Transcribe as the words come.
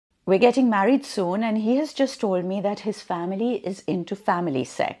we're getting married soon, and he has just told me that his family is into family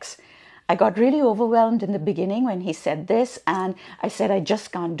sex. I got really overwhelmed in the beginning when he said this, and I said, I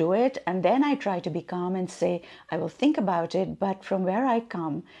just can't do it. And then I tried to be calm and say, I will think about it, but from where I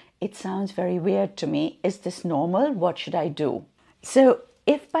come, it sounds very weird to me. Is this normal? What should I do? So,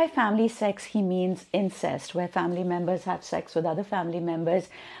 if by family sex he means incest, where family members have sex with other family members,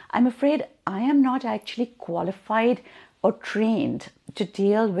 I'm afraid I am not actually qualified or trained to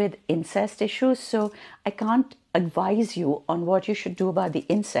deal with incest issues, so I can't advise you on what you should do about the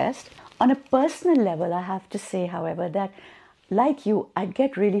incest. On a personal level, I have to say, however, that like you, I'd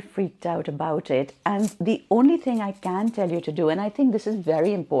get really freaked out about it. And the only thing I can tell you to do, and I think this is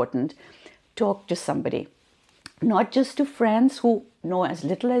very important, talk to somebody. Not just to friends who know as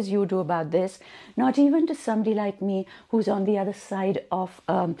little as you do about this, not even to somebody like me who's on the other side of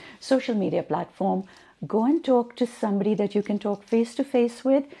social media platform. Go and talk to somebody that you can talk face to face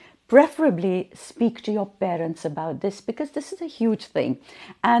with. Preferably speak to your parents about this, because this is a huge thing.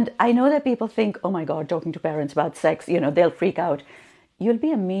 And I know that people think, oh my God, talking to parents about sex, they'll freak out. You'll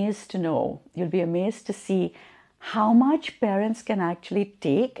be amazed to know, you'll be amazed to see how much parents can actually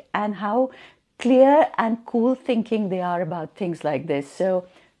take and how clear and cool thinking they are about things like this. So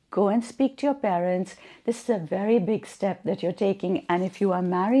go and speak to your parents. This is a very big step that you're taking. And if you are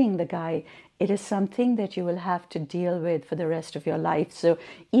marrying the guy, it is something that you will have to deal with for the rest of your life. So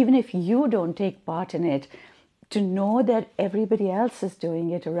even if you don't take part in it, to know that everybody else is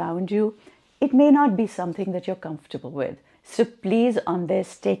doing it around you, it may not be something that you're comfortable with. So please, on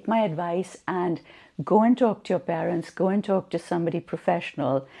this, take my advice and go and talk to your parents, go and talk to somebody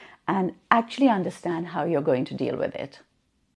professional, and actually understand how you're going to deal with it.